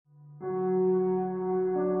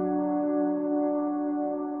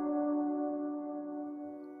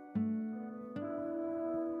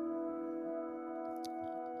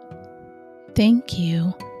Thank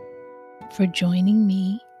you for joining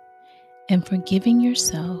me and for giving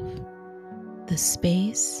yourself the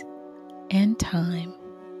space and time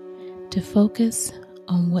to focus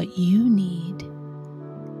on what you need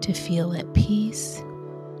to feel at peace,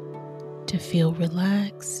 to feel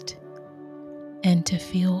relaxed, and to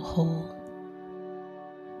feel whole.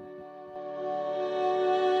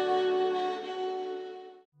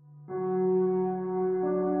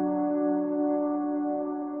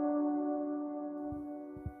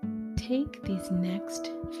 Take these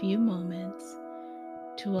next few moments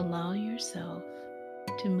to allow yourself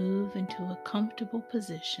to move into a comfortable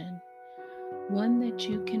position, one that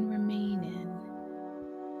you can remain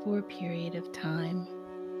in for a period of time.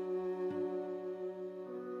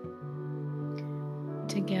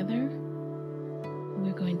 Together,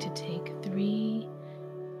 we're going to take 3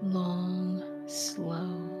 long,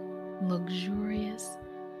 slow, luxurious,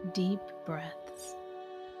 deep breaths,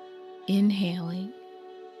 inhaling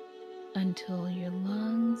until your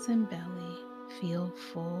lungs and belly feel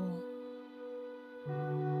full,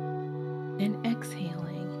 and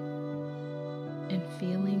exhaling and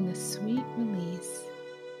feeling the sweet release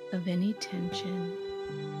of any tension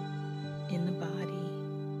in the body.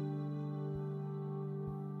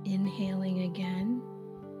 Inhaling again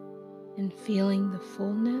and feeling the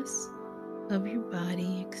fullness of your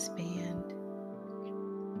body expand.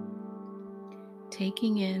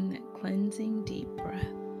 Taking in that cleansing deep breath.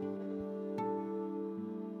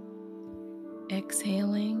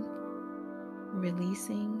 Exhaling,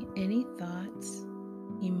 releasing any thoughts,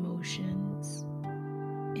 emotions,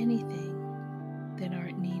 anything that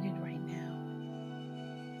aren't needed right now.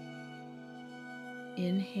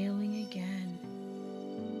 Inhaling again,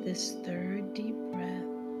 this 3rd deep breath,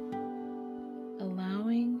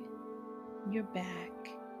 allowing your back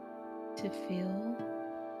to fill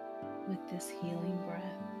with this healing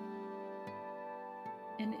breath.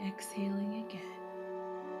 And exhaling again,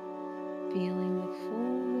 feeling the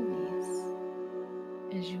full release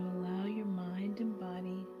as you allow your mind and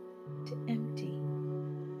body to empty.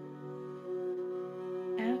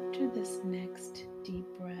 After this next deep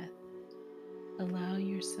breath, allow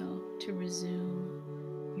yourself to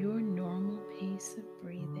resume your normal pace of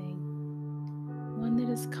breathing, one that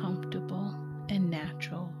is comfortable and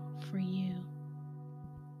natural for you.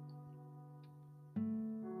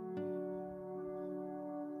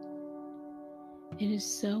 It is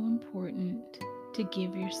so important to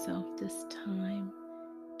give yourself this time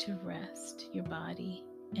to rest your body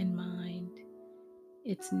and mind.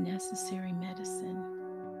 It's necessary medicine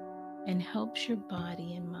and helps your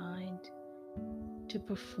body and mind to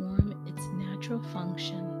perform its natural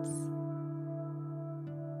functions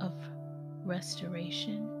of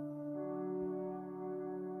restoration.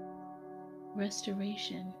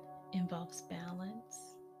 Restoration involves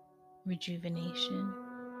balance, rejuvenation,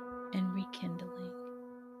 and rekindling.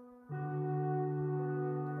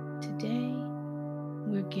 Today,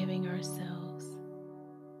 we're giving ourselves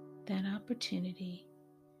that opportunity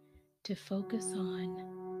to focus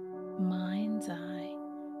on mind's eye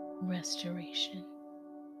restoration.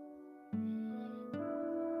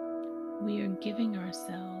 We are giving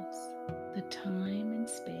ourselves the time and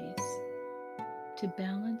space to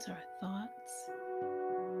balance our thoughts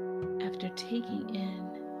after taking in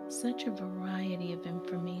such a variety of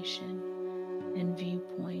information and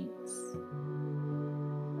viewpoints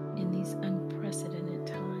in these unprecedented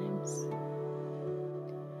times.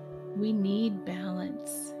 We need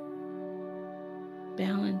balance.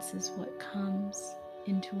 Balance is what comes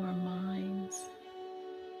into our minds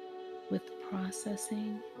with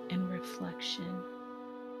processing and reflection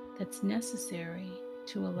that's necessary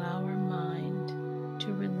to allow our mind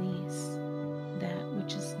to release that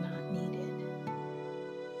which is not needed.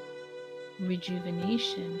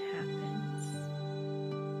 Rejuvenation happens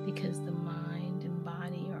because the mind and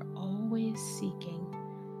body are always seeking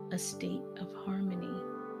a state of harmony.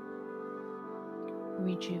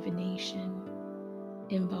 Rejuvenation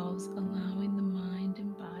involves allowing the mind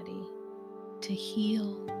and body to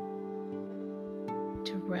heal,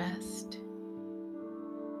 to rest,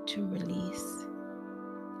 to release,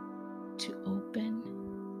 to open,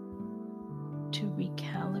 to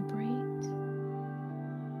recalibrate,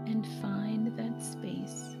 and find that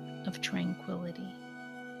space of tranquility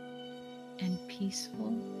and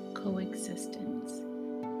peaceful coexistence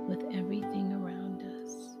with everything around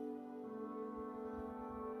us.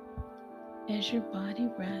 As your body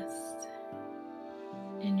rests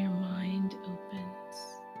and your mind opens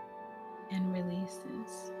and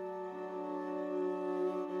releases,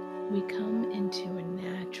 we come into a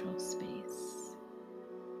natural space.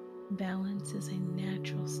 Balance is a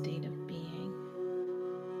natural state of being.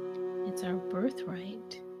 It's our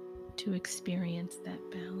birthright to experience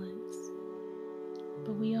that balance.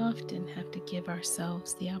 But we often have to give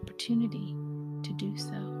ourselves the opportunity to do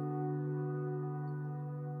so.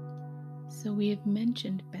 So we have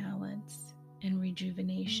mentioned balance and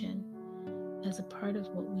rejuvenation as a part of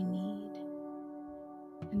what we need.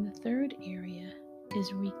 And the third area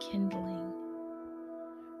is rekindling.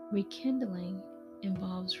 Rekindling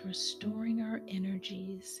involves restoring our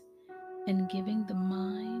energies and giving the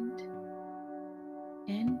mind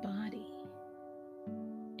and body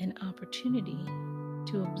an opportunity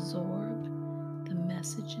to absorb the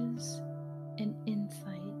messages and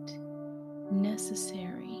insight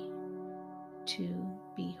necessary to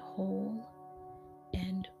be whole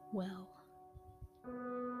and well.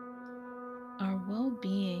 Our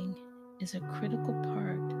well-being is a critical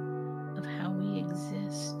part of how we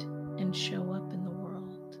exist and show up in the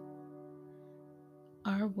world.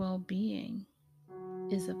 Our well-being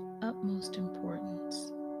is of utmost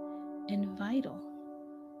importance and vital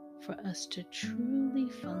for us to truly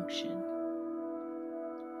function,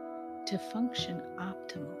 to function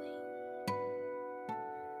optimally.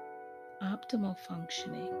 Optimal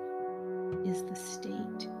functioning is the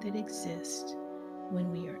state that exists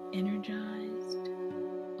when we are energized,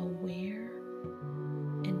 aware,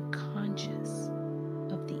 and conscious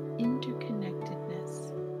of the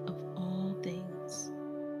interconnectedness of all things.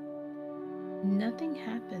 Nothing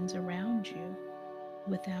happens around you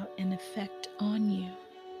without an effect on you.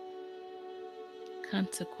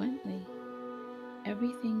 Consequently,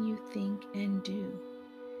 everything you think and do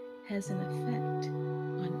has an effect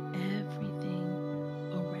on everything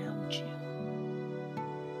around you.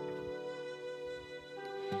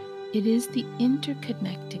 It is the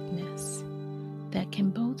interconnectedness that can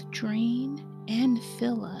both drain and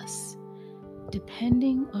fill us,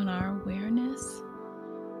 depending on our awareness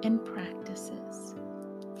and practices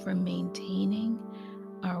for maintaining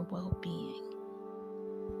our well-being.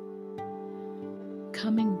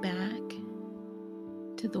 Coming back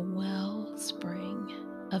to the wellspring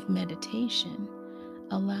of meditation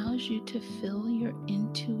allows you to fill your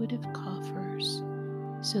intuitive coffers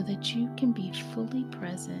so that you can be fully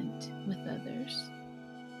present with others,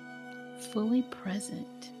 fully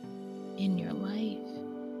present in your life,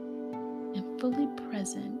 and fully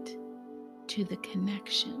present to the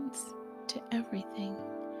connections to everything.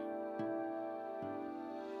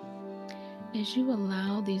 As you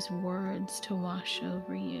allow these words to wash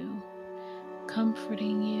over you,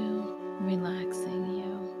 comforting you, relaxing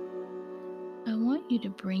you, I want you to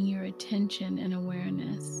bring your attention and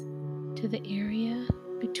awareness to the area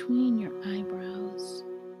between your eyebrows.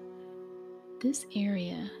 This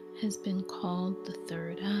area has been called the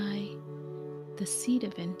third eye, the seat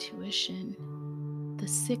of intuition, the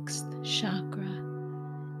sixth chakra,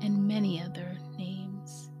 and many other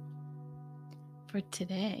names. For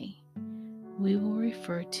today, we will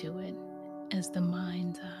refer to it as the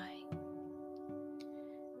mind's eye.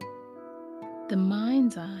 The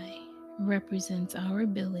mind's eye represents our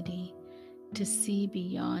ability to see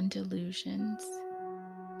beyond delusions,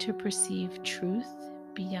 to perceive truth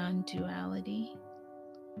beyond duality.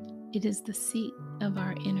 It is the seat of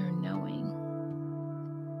our inner knowing.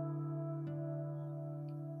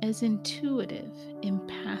 As intuitive,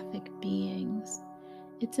 empathic beings,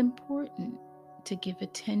 it's important to give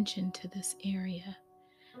attention to this area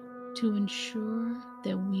to ensure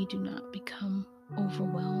that we do not become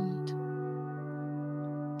overwhelmed.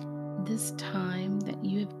 This time that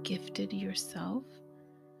you have gifted yourself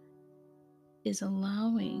is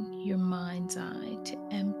allowing your mind's eye to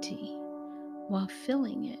empty while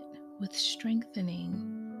filling it with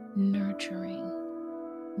strengthening, nurturing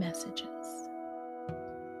messages.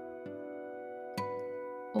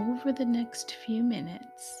 Over the next few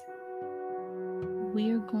minutes, we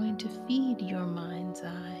are going to feed your mind's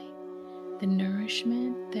eye the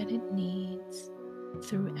nourishment that it needs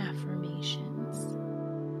through affirmations.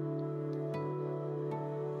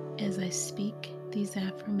 As I speak these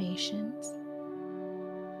affirmations,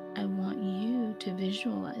 I want you to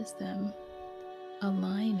visualize them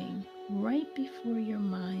aligning right before your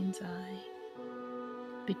mind's eye,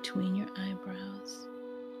 between your eyebrows.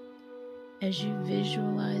 As you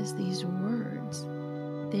visualize these words,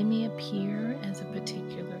 they may appear as a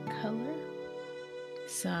particular color,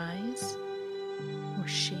 size, or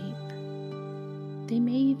shape. They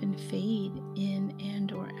may even fade in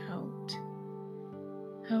and or out.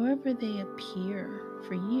 However they appear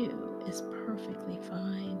for you is perfectly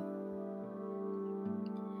fine.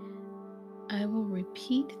 I will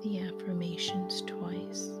repeat the affirmations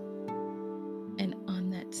twice, and on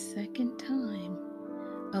that second time,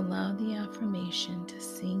 allow the affirmation to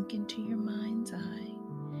sink into your mind's eye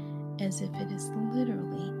as if it is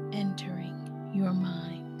literally entering your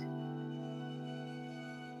mind.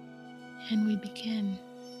 And we begin.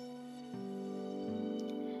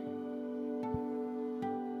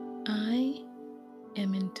 I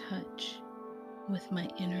am in touch with my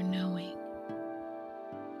inner knowing.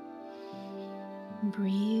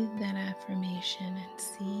 Breathe that affirmation and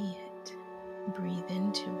see it. Breathe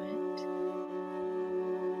into it.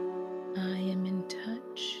 I am in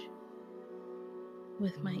touch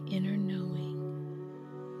with my inner knowing.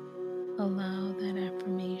 Allow that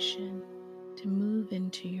affirmation to move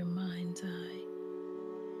into your mind's eye,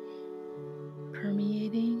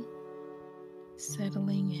 permeating,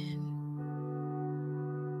 settling in.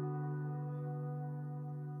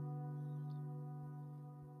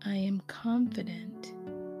 I am confident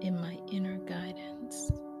in my inner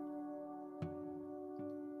guidance.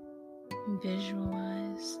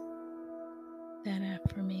 Visualize that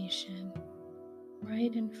affirmation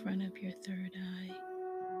right in front of your third eye,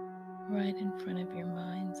 right in front of your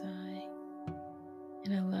mind's eye,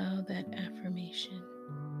 and allow that affirmation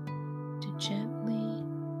to gently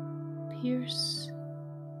pierce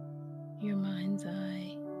your mind's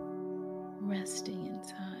eye, resting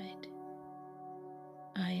inside.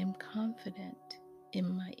 I am confident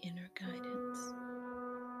in my inner guidance.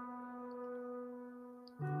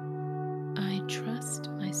 I trust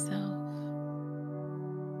myself.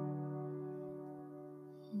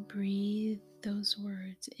 Breathe those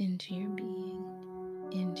words into your being,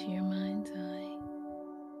 into your mind's eye.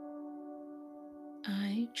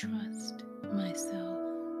 I trust myself.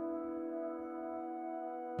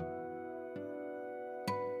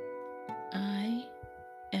 I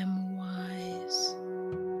am wise.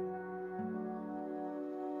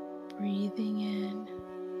 Breathing in,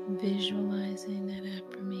 visualizing that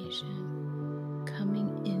affirmation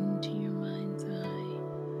coming into your mind's eye,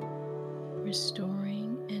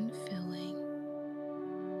 restoring and filling.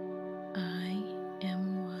 I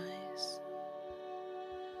am wise.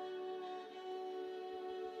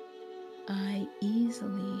 I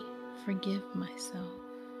easily forgive myself.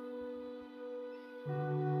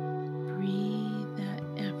 Breathe that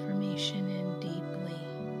affirmation in deeply.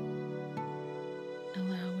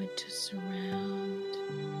 Allow it to surround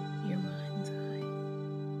your mind's eye.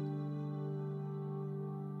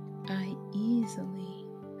 I easily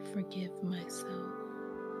forgive myself.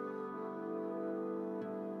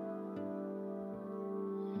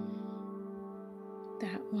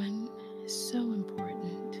 That one is so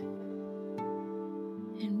important.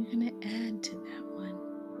 And we're going to add to that one.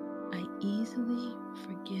 I easily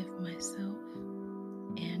forgive myself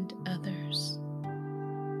and others.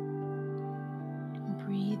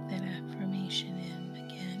 Breathe that affirmation in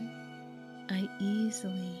again. I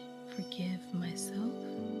easily forgive myself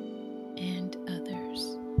and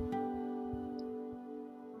others.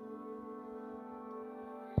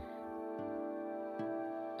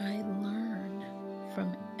 I learn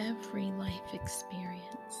from every life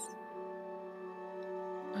experience.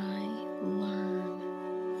 I learn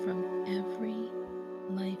from every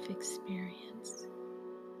life experience.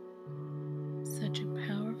 Such a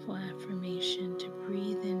powerful affirmation to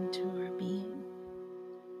breathe into our being,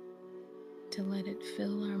 to let it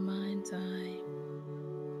fill our mind's eye,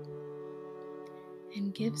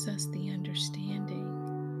 and gives us the understanding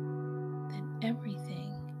that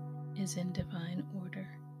everything is in divine order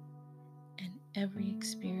and every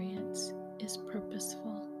experience is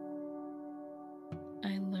purposeful.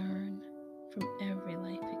 I learn from every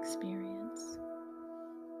life experience.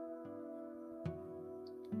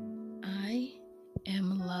 I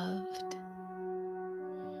am loved.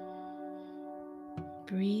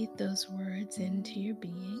 Breathe those words into your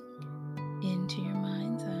being, into your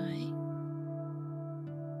mind's eye,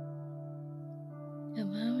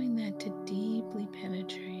 allowing that to deeply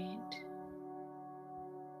penetrate,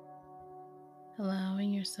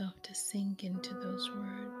 allowing yourself to sink into those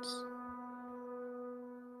words.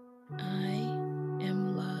 I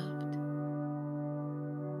am loved.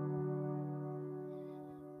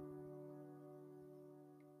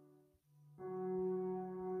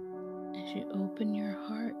 As you open your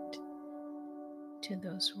heart to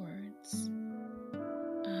those words,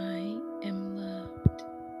 I am loved.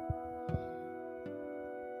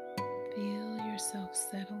 Feel yourself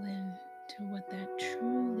settle in to what that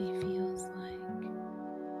truly feels like.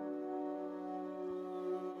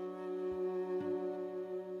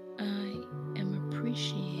 I am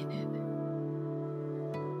appreciated.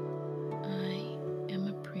 I am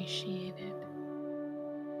appreciated.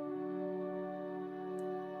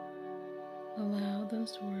 Allow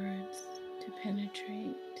those words to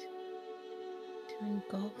penetrate, to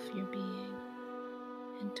engulf your being,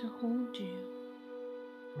 and to hold you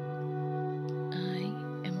I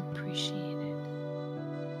am appreciated.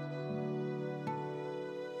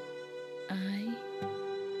 I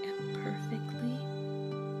am perfectly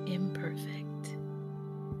imperfect.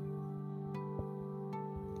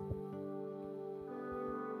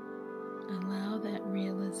 Allow that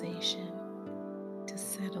realization to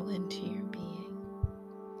settle into your being.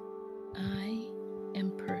 I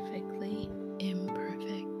am perfectly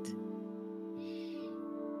imperfect.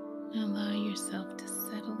 Allow yourself to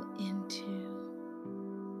settle into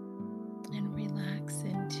and relax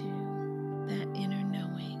into that inner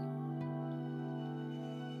knowing.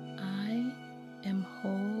 I am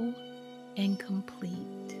whole and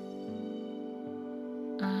complete.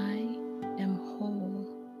 I am whole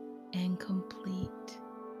and complete.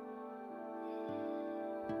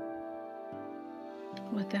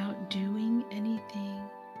 Without doing anything,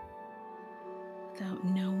 without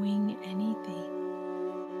knowing anything,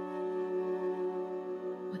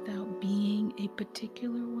 without being a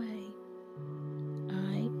particular way,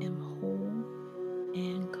 I am whole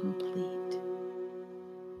and complete.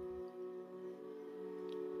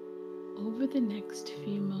 Over the next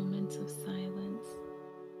few moments of silence,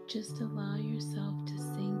 just allow yourself to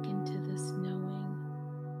sink into this knowing,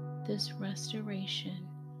 this restoration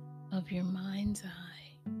of your mind's eye,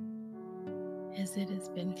 as it has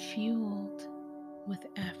been fueled with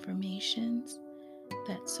affirmations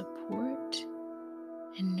that support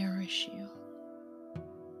and nourish you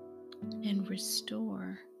and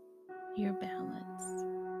restore your balance.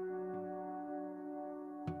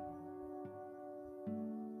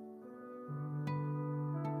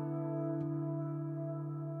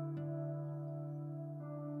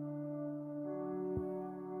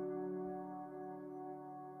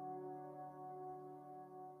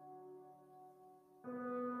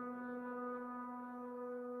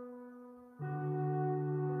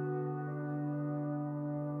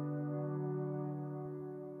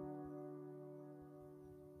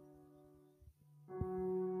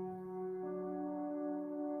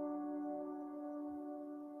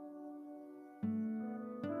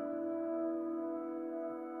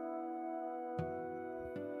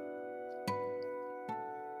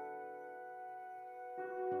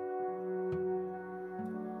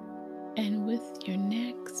 And with your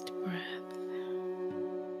next breath,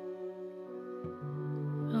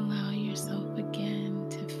 allow yourself again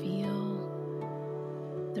to feel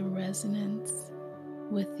the resonance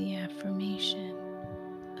with the affirmation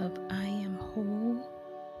of I am whole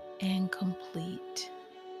and complete.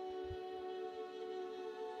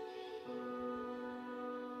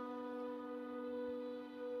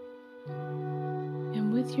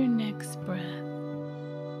 And with your next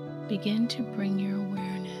breath, begin to bring your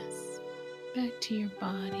awareness back to your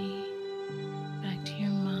body, back to your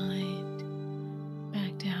mind,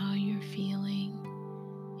 back to how you're feeling.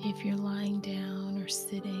 If you're lying down or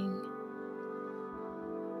sitting,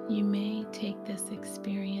 you may take this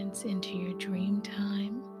experience into your dream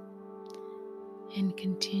time and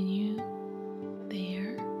continue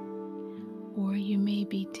there, or you may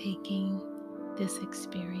be taking this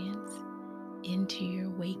experience into your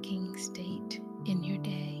waking state in your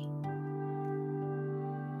day.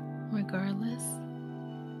 Regardless,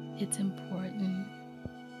 it's important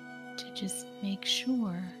to just make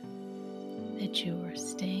sure that you are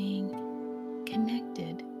staying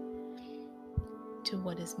connected to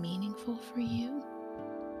what is meaningful for you,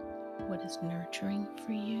 what is nurturing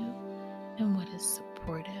for you, and what is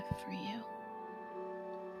supportive for you.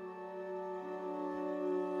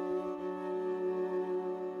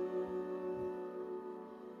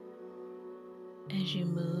 As you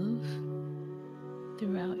move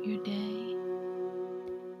throughout your day,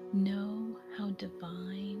 know how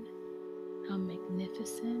divine, how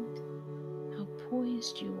magnificent, how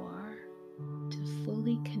poised you are to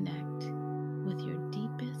fully connect with your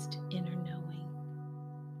deepest inner knowing.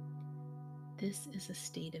 This is a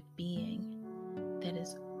state of being that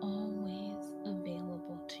is always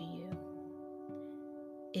available to you.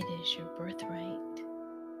 It is your birthright,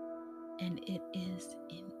 and it is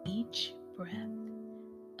in each breath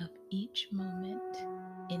of each moment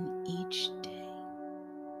in each day.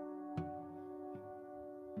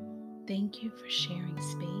 Thank you for sharing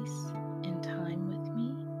space and time with me,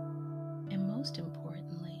 and most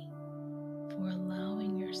importantly, for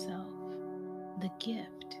allowing yourself the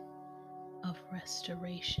gift of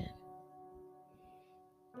restoration,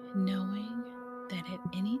 knowing that at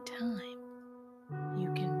any time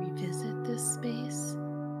you can revisit this space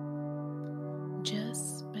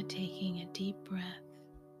just by taking a deep breath,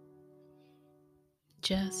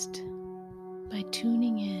 just by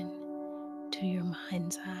tuning in to your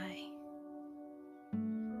mind's eye.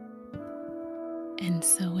 and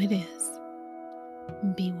so it is.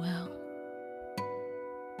 Be well.